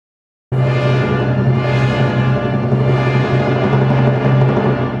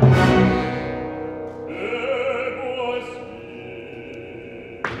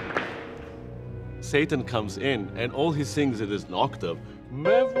Satan comes in and all he sings it is an octave.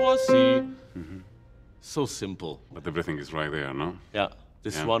 Me voici. So simple. But everything is right there, no? Yeah,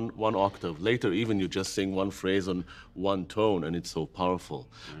 this one octave. Later, even you just sing one phrase on one tone, and it's so powerful.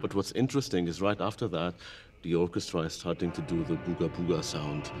 But what's interesting is right after that, the orchestra is starting to do the booga booga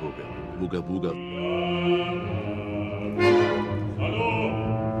sound. Booga booga.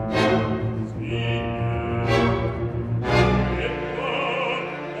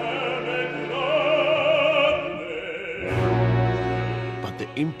 But the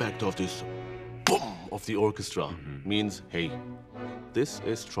impact of this boom of the orchestra means, hey, this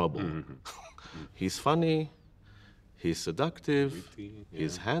is trouble. He's funny, he's seductive,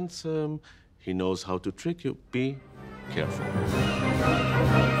 he's handsome, he knows how to trick you. Be careful.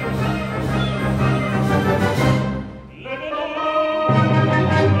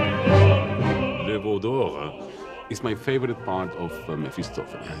 Le veau d'or is my favorite part of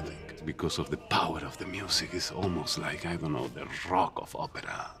Méphistophélès, I think, because of the power of the music. It's almost like, I don't know, the rock of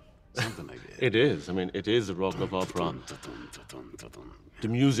opera. Something like that. It is. I mean, it is the rock of opera. The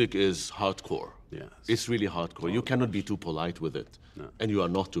music is hardcore. Yes. It's really hardcore. You cannot be too polite with it. No. And you are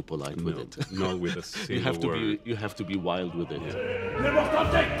not too polite with it. No, with a single word. You have to be wild with it.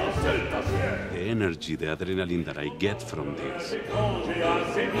 The energy, the adrenaline that I get from this,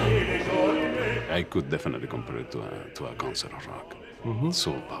 I could definitely compare it to a concert of rock.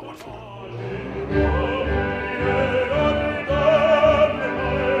 So powerful.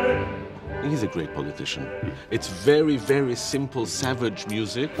 He's a great politician. It's very, very simple, savage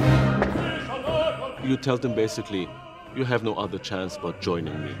music. You tell them basically, you have no other chance but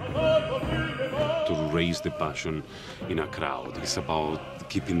joining me. To raise the passion in a crowd, it's about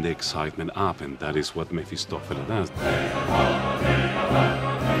keeping the excitement up, and that is what Méphistophélès does.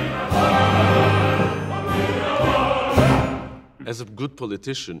 As a good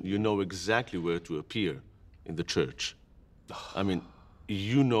politician, you know exactly where to appear in the church. I mean,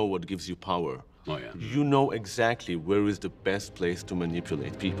 you know what gives you power. Oh, yeah. You know exactly where is the best place to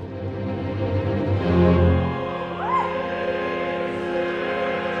manipulate people.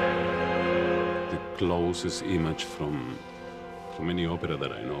 The closest image from any opera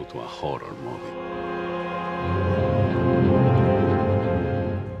that I know to a horror movie.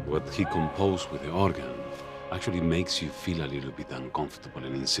 What he composed with the organ actually makes you feel a little bit uncomfortable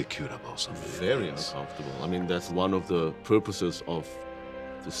and insecure about something. Very uncomfortable. I mean, that's one of the purposes of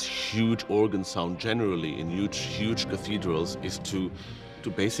this huge organ sound generally in huge cathedrals is to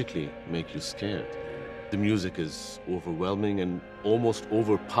basically make you scared. The music is overwhelming and almost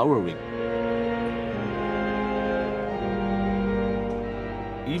overpowering.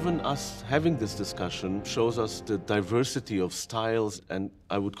 Even us having this discussion shows us the diversity of styles and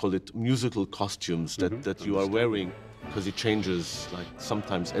I would call it musical costumes that you are wearing, because it changes like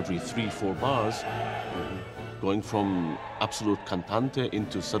sometimes every 3-4 bars. Going from absolute cantante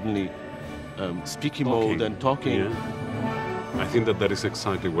into suddenly speaking mode and talking. Yeah. I think that is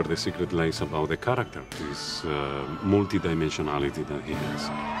exactly where the secret lies about the character, this multi-dimensionality that he has.